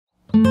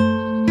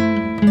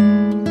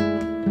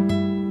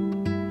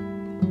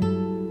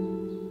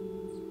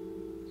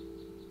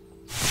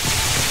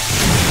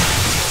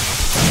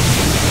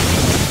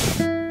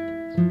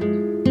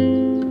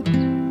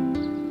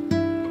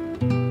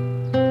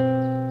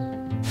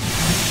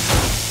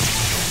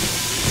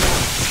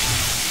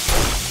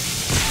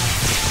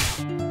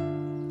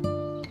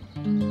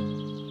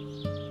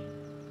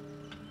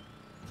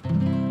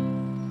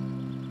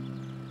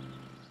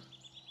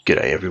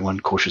G'day everyone,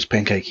 Cautious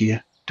Pancake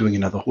here, doing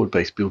another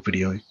Horde-based build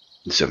video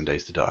in 7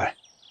 Days to Die.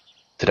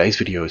 Today's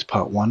video is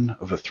part 1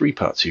 of a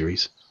 3-part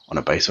series on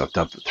a base I've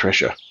dubbed the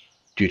Thresher,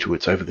 due to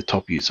its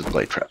over-the-top use of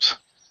blade traps.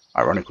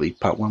 Ironically,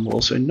 part 1 will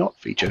also not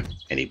feature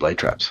any blade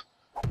traps.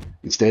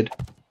 Instead,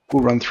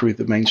 we'll run through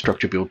the main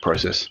structure build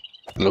process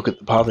and look at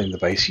the pathing the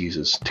base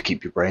uses to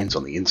keep your brains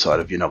on the inside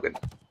of your noggin.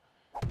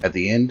 At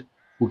the end,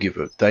 we'll give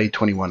a Day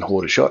 21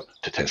 Horde a shot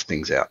to test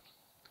things out.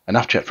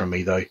 Enough chat from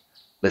me though,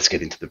 let's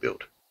get into the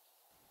build.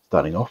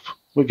 Starting off,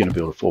 we're going to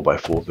build a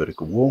 4x4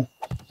 vertical wall,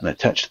 and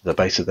attached to the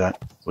base of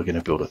that, we're going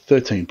to build a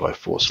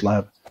 13x4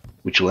 slab,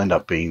 which will end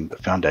up being the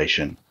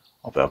foundation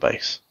of our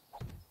base.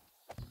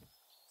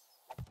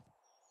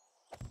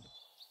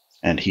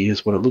 And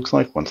here's what it looks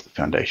like once the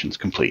foundation is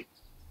complete.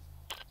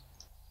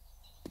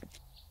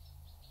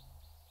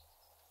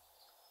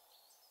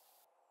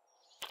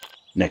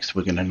 Next,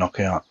 we're going to knock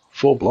out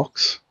 4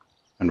 blocks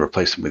and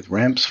replace them with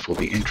ramps for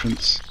the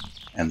entrance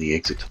and the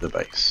exit to the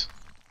base.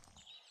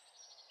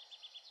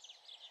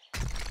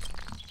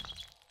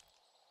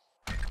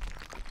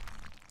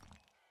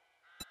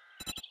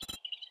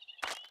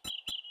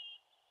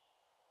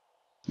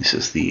 This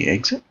is the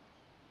exit,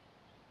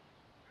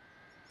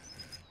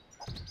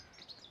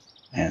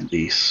 and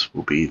this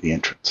will be the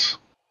entrance.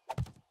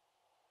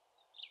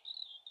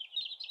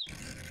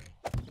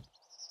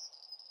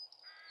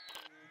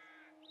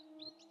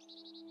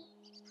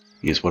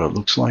 Here's what it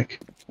looks like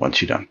once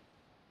you're done.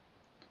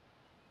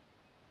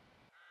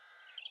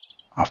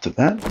 After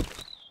that,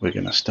 we're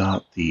going to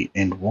start the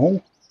end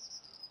wall,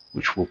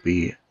 which will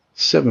be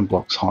 7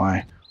 blocks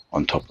high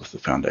on top of the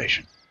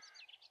foundation.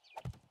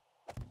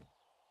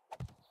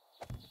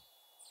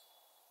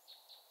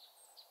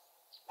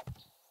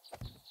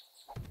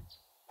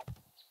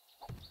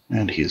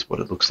 And here's what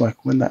it looks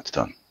like when that's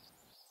done.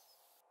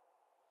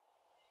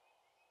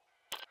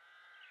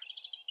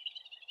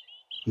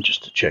 And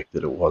just to check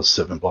that it was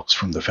 7 blocks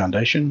from the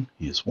foundation,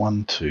 here's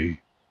 1, 2,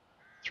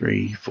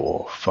 3,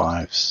 4,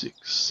 5,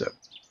 6, 7.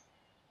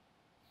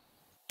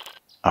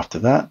 After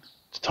that,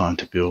 it's time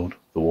to build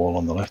the wall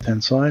on the left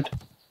hand side.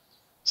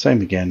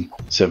 Same again,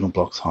 7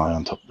 blocks high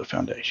on top of the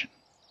foundation.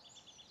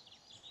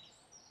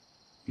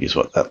 Here's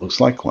what that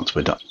looks like once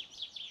we're done.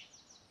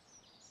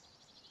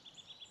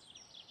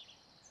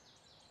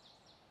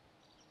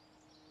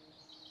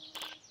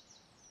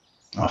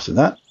 After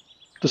that,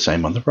 the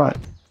same on the right.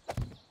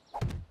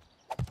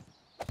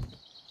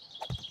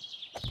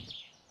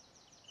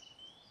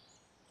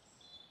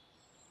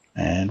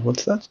 And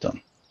once that's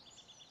done.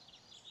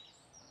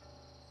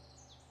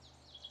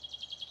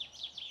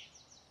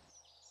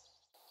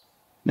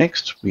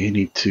 Next, we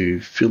need to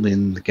fill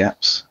in the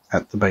gaps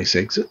at the base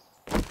exit,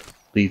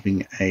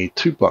 leaving a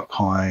 2 block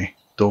high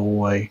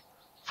doorway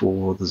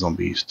for the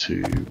zombies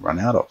to run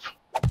out of.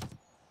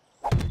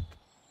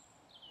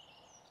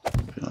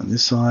 On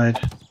this side,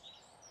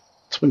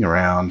 swing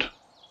around,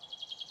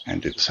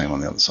 and do the same on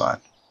the other side.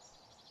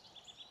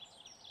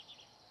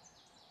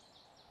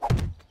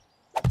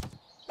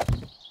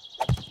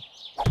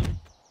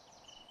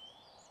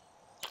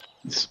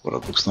 This is what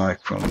it looks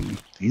like from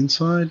the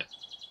inside,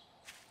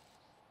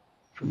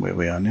 from where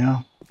we are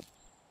now.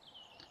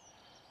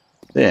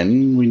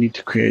 Then we need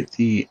to create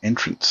the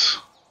entrance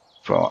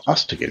for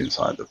us to get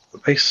inside the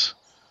base.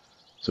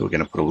 So we're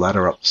going to put a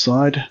ladder up the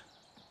side.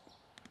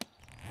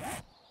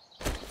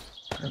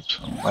 Grab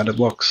some ladder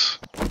blocks,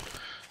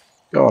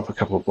 go up a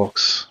couple of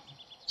blocks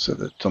so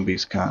that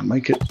zombies can't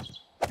make it,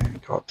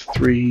 and go up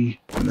 3,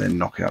 and then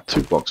knock out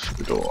 2 blocks for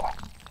the door.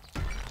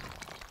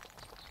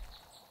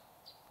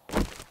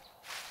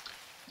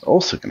 We're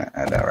also going to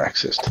add our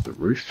access to the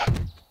roof.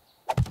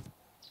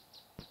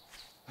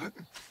 If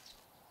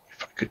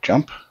I could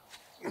jump,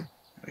 there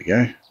we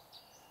go,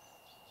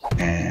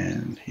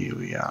 and here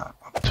we are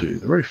up to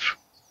the roof.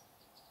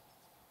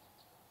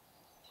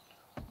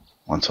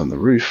 Once on the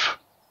roof,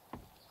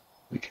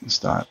 we can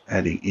start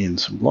adding in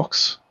some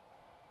blocks.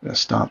 We're going to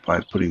start by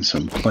putting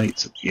some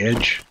plates at the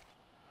edge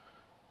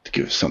to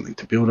give us something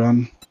to build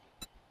on.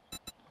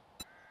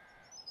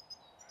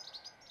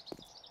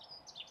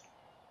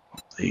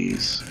 Pop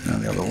these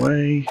down the other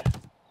way,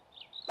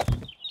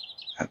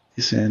 at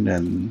this end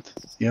and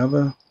the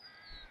other.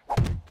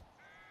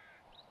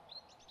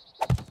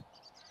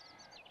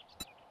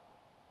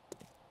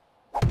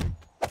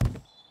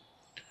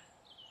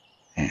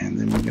 And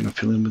then we're going to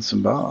fill in with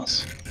some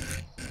bars.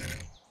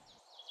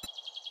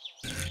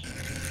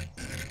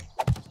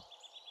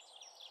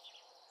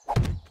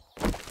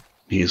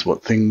 Here's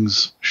what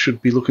things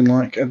should be looking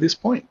like at this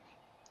point.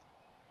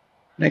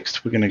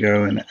 Next, we're going to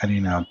go and add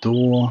in our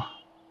door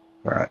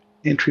for our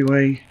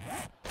entryway.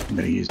 I'm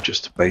going to use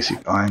just a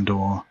basic iron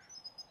door.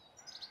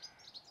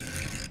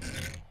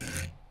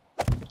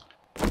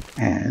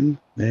 And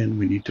then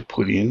we need to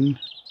put in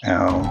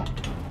our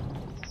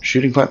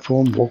shooting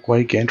platform,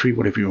 walkway, gantry,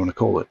 whatever you want to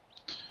call it.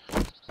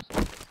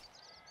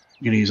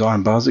 I'm going to use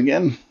iron bars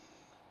again.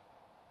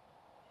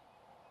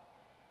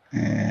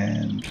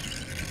 And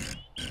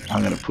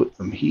I'm going to put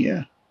them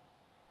here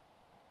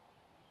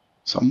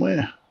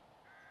somewhere.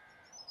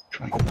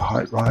 Try and get the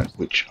height right,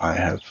 which I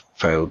have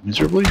failed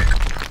miserably. Let's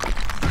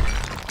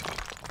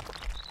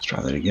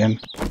try that again.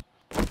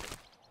 There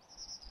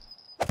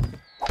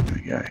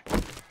we go.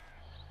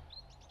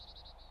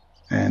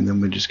 And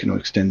then we're just going to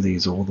extend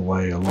these all the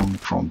way along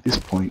from this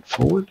point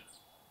forward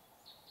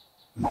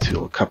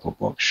until a couple of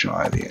blocks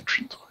shy of the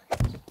entranceway.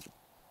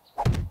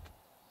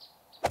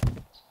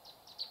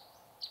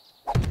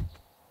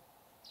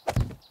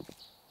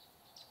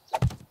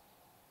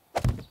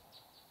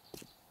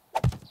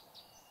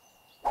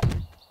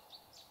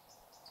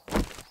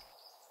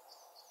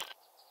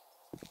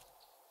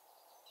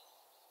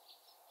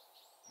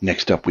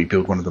 Next up, we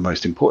build one of the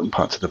most important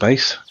parts of the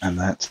base, and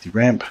that's the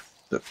ramp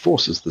that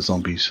forces the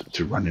zombies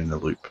to run in a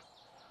loop.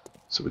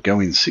 So we go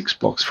in 6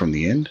 blocks from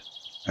the end,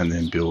 and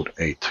then build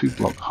a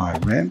 2-block high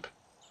ramp,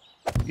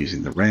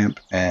 using the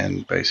ramp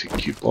and basic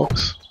cube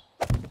blocks.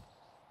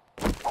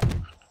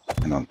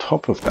 And on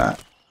top of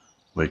that,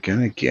 we're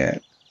going to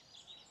get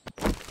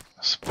a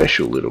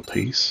special little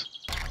piece,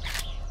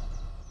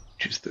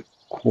 which is the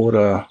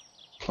quarter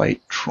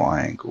plate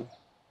triangle.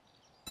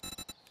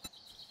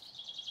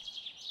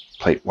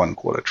 Plate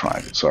 1/4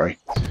 triangle, sorry.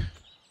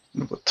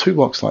 We've got 2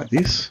 blocks like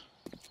this.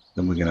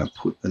 Then we're going to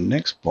put the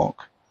next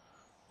block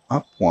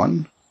up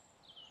 1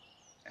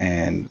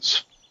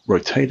 and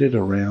rotate it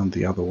around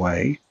the other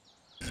way,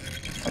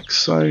 like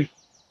so,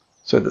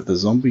 so that the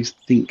zombies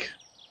think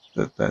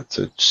that that's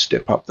a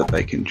step up that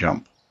they can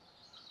jump.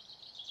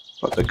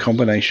 But the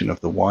combination of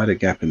the wider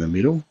gap in the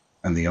middle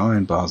and the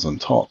iron bars on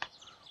top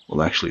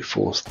will actually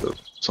force the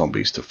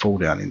zombies to fall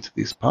down into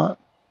this part,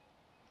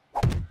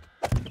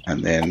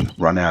 and then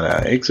run out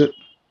our exit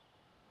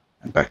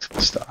and back to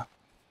the start.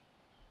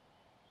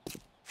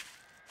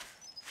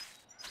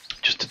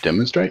 Just to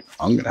demonstrate,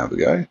 I'm going to have a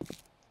go.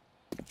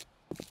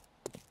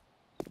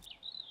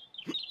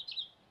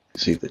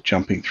 See that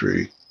jumping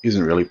through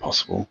isn't really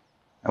possible,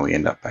 and we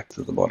end up back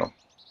to the bottom.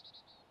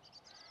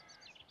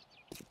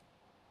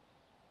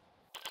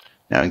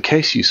 Now, in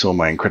case you saw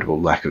my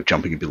incredible lack of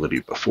jumping ability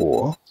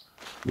before,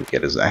 we'll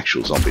get as an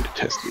actual zombie to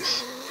test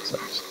this. So,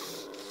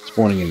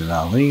 spawning in an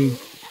Arlene.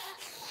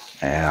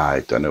 And I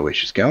don't know where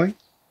she's going.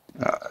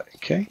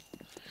 Okay.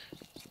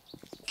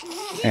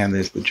 And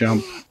there's the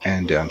jump,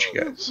 and down she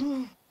goes.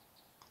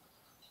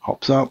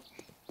 Hops up.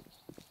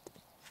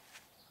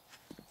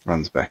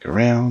 Runs back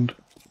around.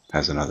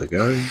 Has another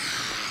go.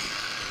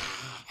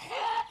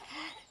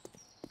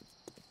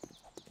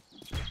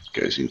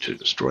 Goes in to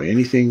destroy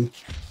anything.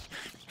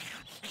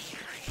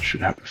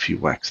 Should have a few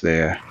whacks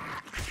there.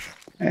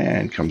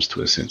 And comes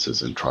to her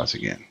senses and tries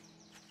again.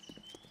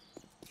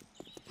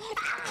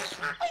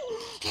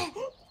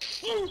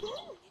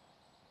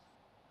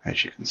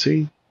 As you can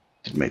see,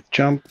 did make the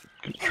jump,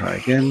 going to try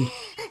again.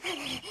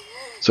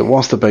 So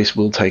whilst the base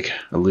will take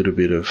a little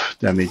bit of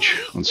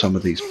damage on some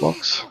of these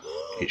blocks,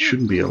 it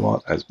shouldn't be a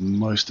lot, as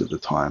most of the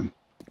time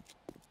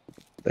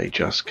they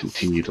just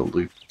continue to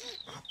loop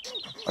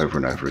over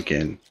and over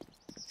again.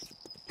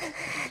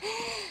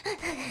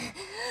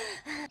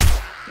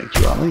 Thank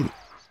you, Arlene.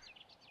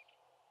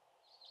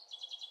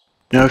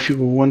 Now, if you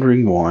were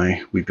wondering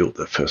why we built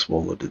the first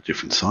wall at a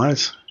different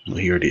size, well,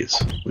 here it is.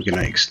 We're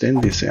going to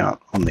extend this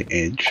out on the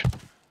edge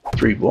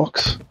 3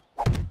 blocks,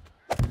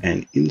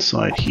 and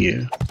inside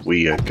here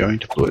we are going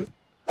to put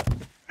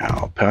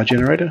our power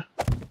generator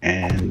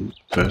and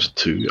first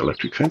 2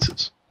 electric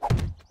fences.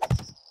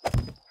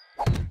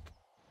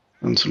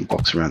 Run some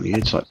blocks around the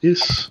edge like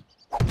this.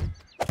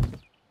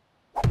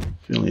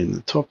 Fill in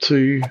the top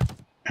 2,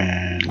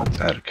 and let's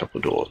add a couple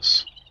of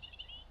doors.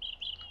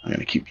 I'm going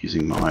to keep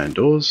using my iron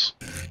doors.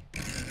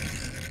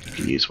 You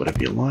can use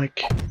whatever you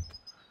like.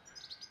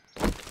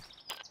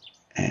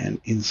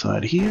 And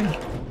inside here,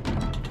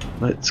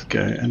 let's go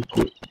and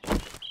put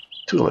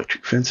 2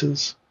 electric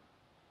fences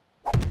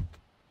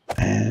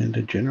and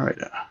a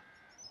generator,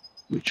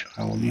 which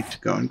I will need to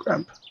go and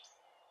grab.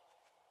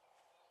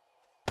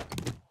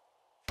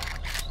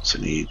 Also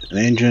need an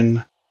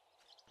engine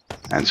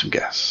and some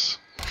gas.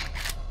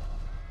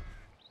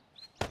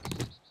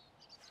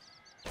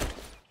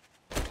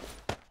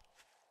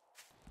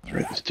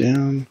 Throw this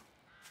down.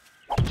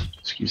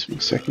 Excuse me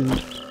a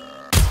second.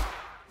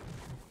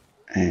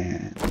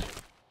 And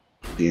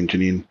put the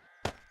engine in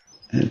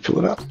and fill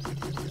it up.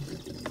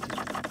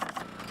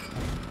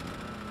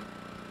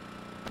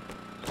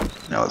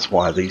 Now let's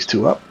wire these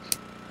 2 up,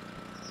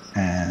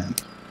 and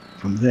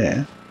from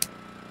there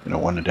I'm going to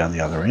wander down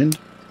the other end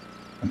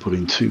and put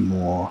in 2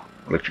 more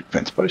electric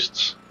fence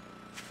posts.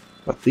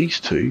 But these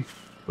 2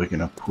 we're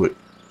going to put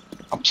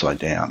upside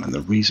down, and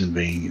the reason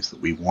being is that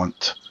we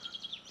want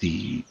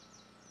the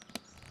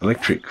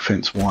electric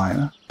fence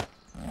wire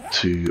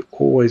to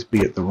always be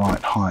at the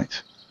right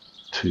height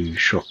to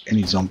shock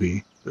any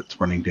zombie that's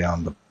running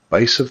down the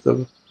base of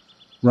the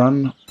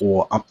run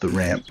or up the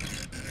ramp,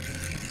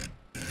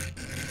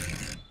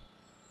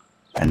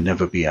 and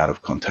never be out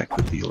of contact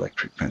with the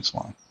electric fence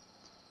line.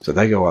 So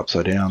they go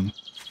upside down,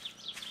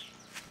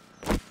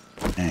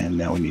 and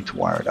now we need to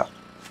wire it up.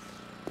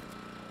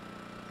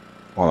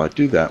 While I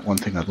do that, one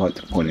thing I'd like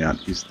to point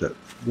out is that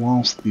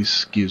whilst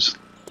this gives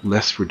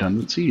less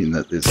redundancy in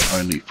that there's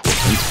only 4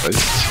 fence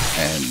posts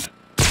and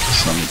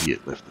some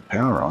idiot left the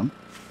power on.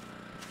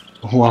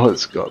 While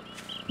it's got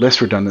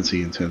less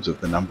redundancy in terms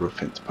of the number of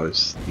fence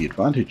posts, the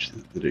advantage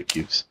that it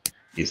gives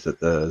is that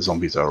the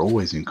zombies are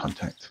always in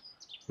contact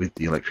with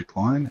the electric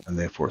line and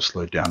therefore are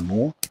slowed down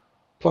more.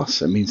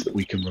 Plus, it means that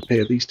we can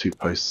repair these 2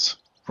 posts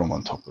from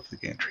on top of the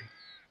gantry.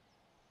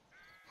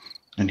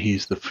 And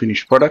here's the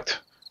finished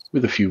product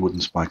with a few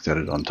wooden spikes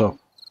added on top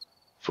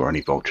for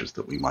any vultures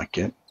that we might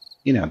get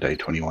in our day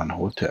 21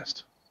 Horde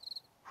test.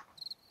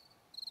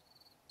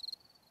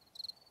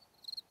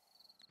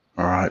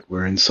 Alright,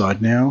 we're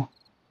inside now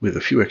with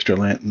a few extra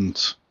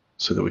lanterns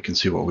so that we can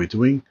see what we're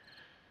doing.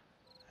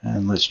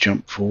 And let's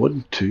jump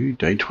forward to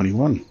day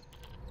 21.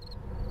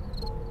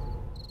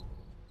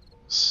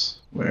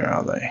 Where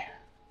are they?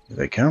 Here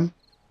they come.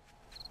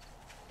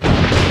 I've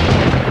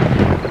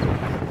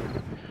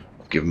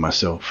given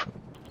myself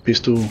a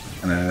pistol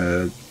and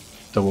a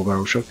double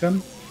barrel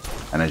shotgun.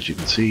 And as you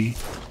can see,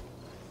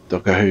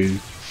 Dokahu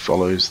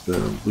follows the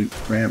loop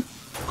ramp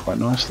quite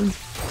nicely.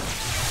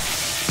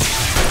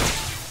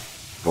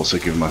 I've also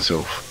given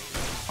myself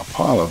a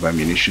pile of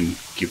ammunition,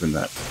 given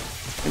that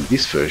in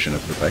this version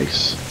of the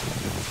base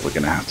we're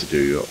going to have to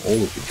do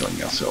all of the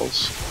killing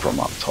ourselves from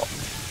up top.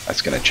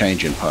 That's going to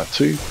change in part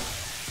 2,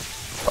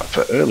 but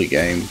for early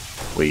game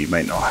where you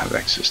may not have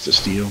access to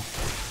steel,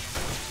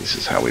 this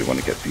is how we want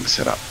to get things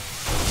set up.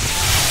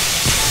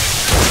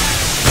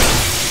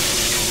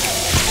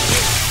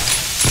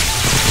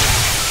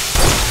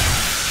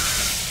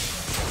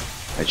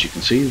 As you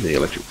can see, the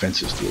electric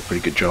fences do a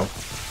pretty good job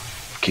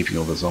of keeping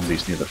all the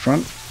zombies near the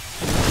front.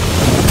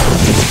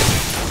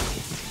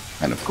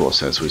 And of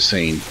course, as we've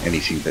seen,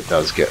 anything that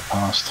does get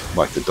past,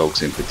 like the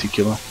dogs in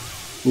particular,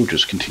 will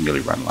just continually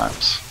run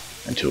laps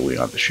until we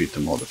either shoot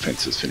them or the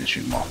fences finish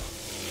them off.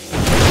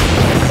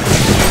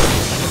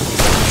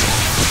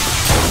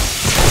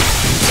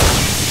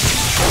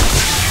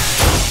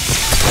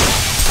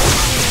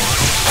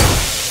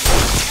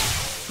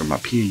 From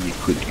up here you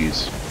could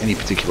use any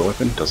particular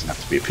weapon, it doesn't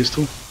have to be a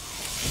pistol.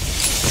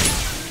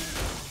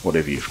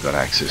 Whatever you've got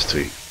access to.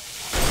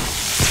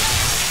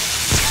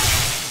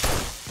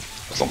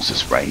 As long as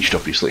it's ranged,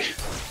 obviously.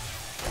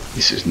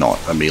 This is not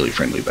a melee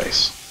friendly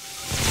base.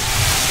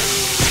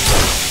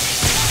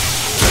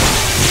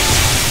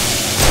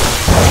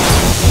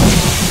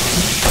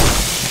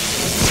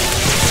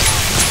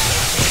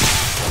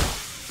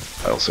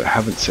 I also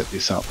haven't set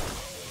this up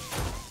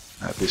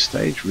at this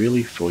stage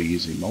really for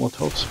using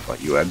Molotovs,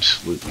 but you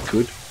absolutely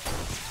could.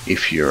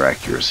 If your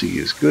accuracy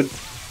is good,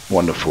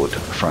 wander forward to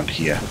the front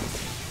here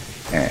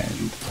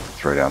and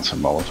throw down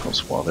some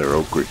Molotovs while they're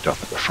all grouped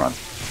up at the front.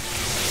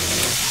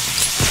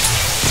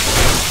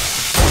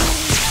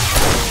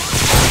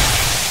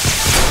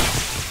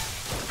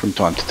 From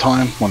time to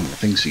time, one of the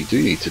things you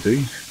do need to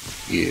do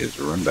is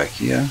run back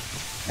here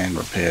and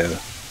repair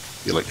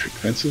the electric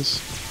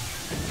fences.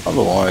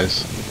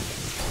 Otherwise,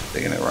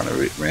 they're going to run a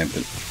bit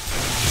rampant.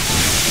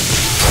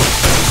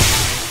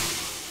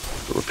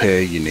 For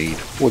repair, you need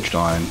forged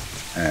iron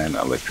and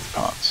electric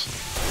parts.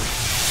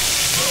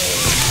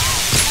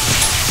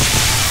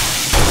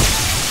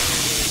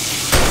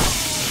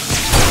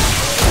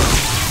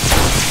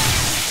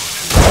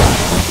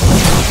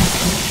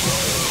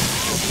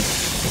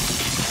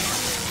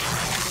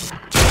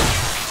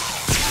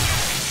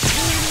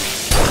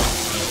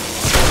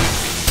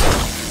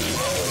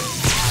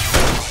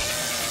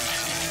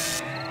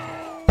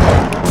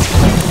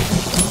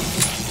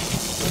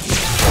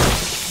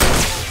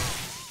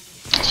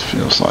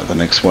 Feels like the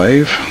next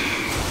wave.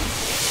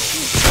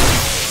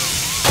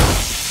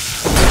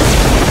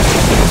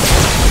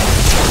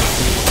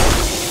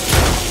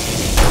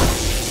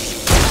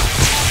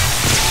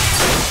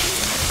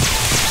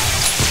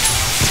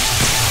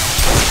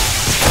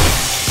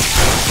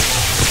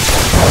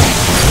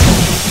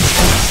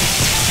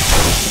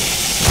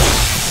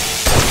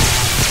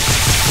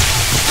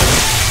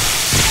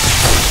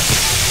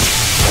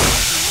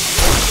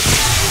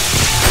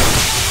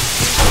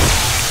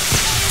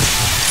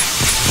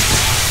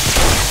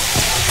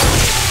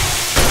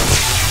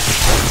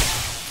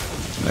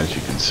 As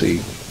you can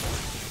see,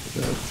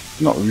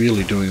 not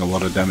really doing a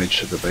lot of damage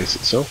to the base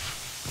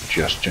itself,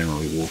 just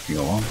generally walking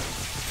along,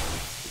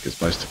 because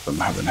most of them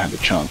haven't had a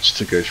chance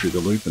to go through the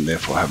loop and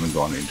therefore haven't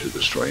gone in to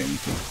destroy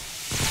anything.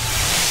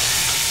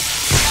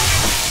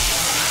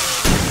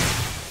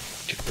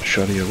 Give the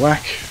shoddy a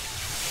whack.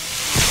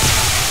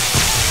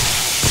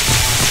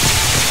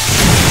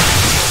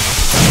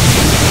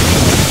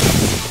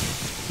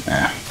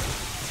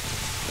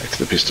 Back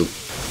to the pistol.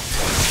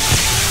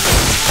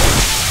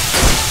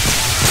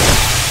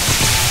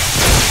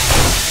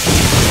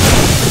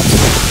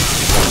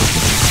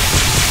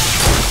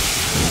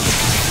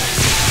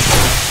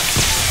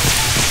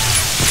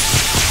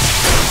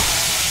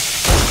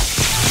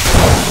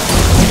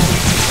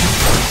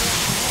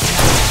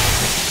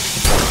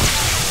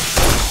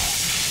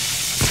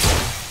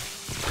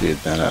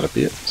 Cleared that out a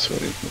bit, so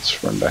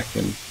let's run back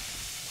and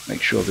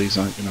make sure these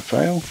aren't going to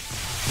fail.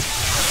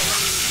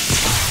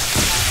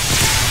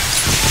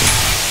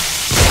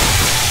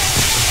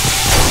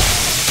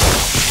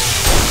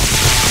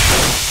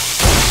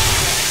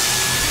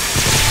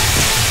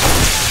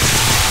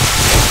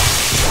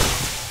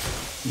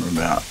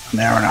 about an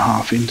hour and a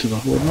half into the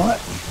Horde night,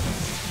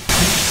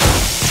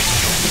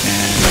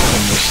 and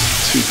almost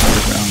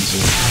 200 rounds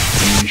of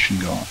ammunition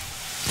gone.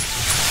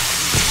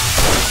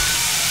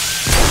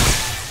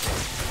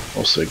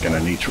 Also going to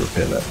need to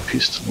repair that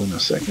pistol in a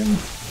second.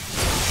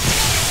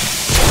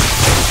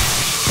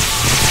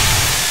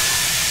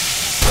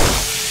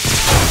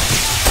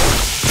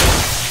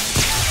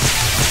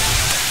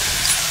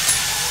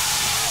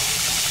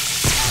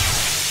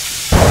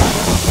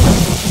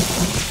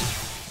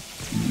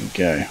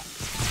 There we go.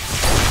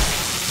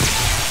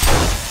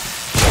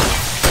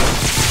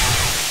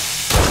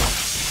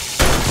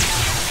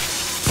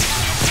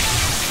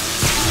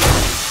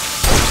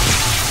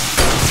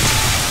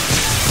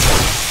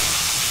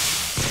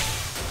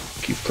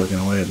 Keep plugging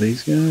away at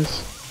these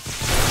guys.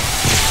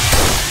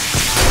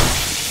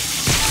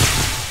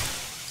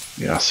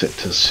 We are set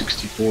to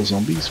 64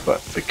 zombies,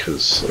 but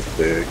because of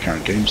the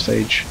current game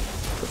stage,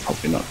 we're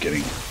probably not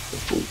getting the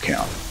full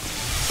count.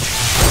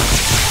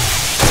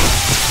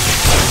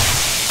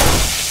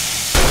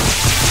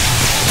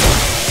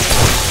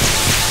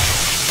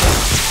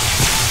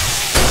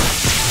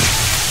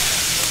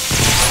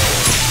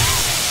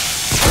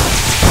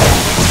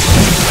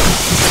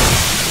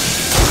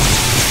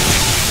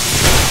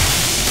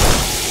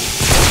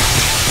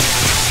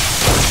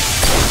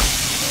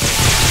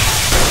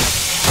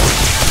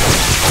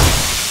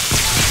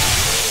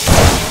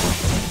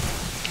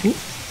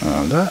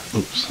 That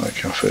looks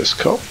like our first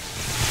cop.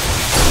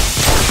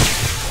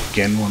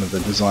 Again, one of the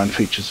design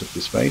features of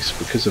this base,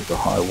 because of the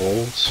high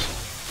walls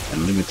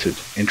and limited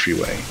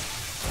entryway,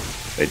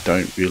 they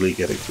don't really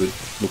get a good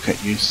look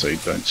at you, so you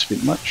don't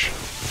spit much.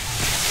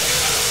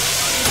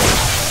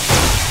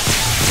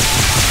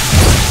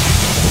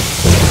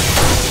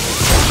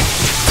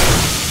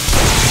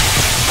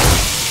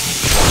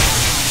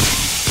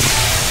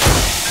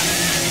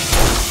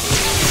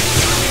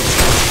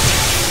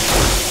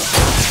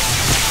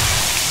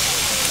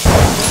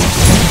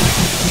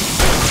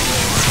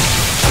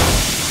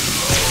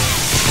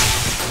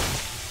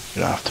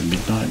 After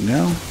midnight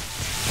now.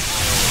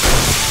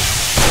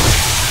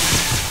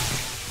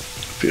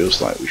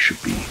 Feels like we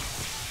should be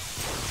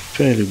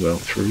fairly well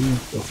through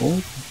the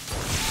Horde.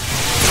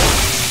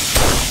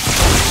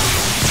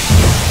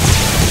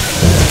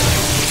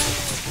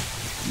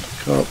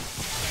 Look up.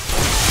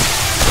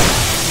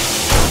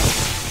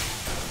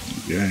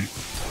 There we go.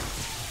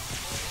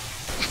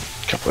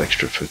 A couple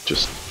extra for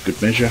just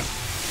good measure.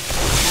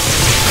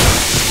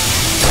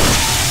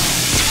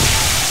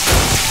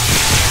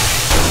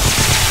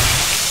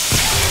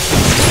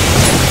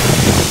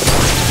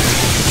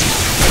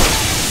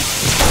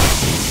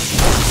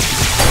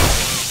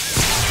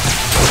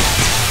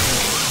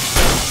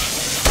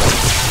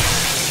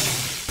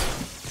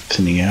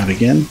 Thinning out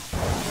again.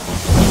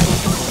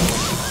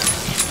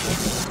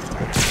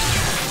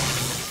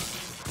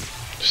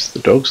 Just the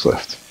dogs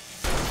left.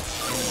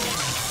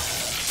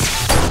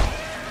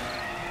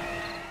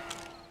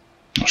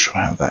 Not sure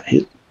how that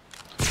hit.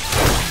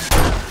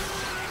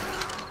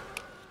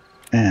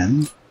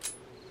 And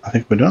I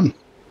think we're done.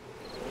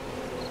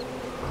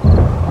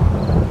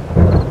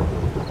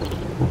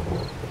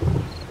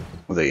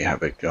 Well, there you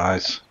have it,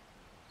 guys.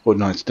 Horde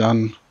night's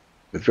done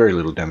with very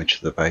little damage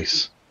to the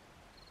base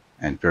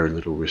and very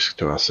little risk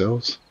to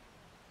ourselves.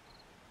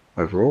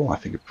 Overall, I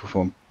think it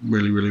performed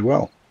really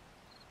well.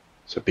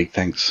 So big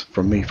thanks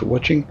from me for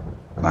watching,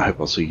 and I hope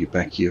I'll see you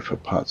back here for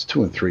parts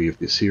 2 and 3 of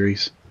this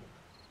series,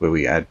 where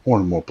we add more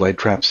and more blade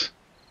traps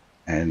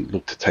and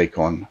look to take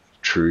on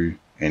true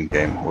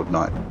endgame Horde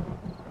Knight.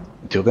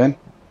 Until then,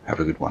 have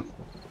a good one.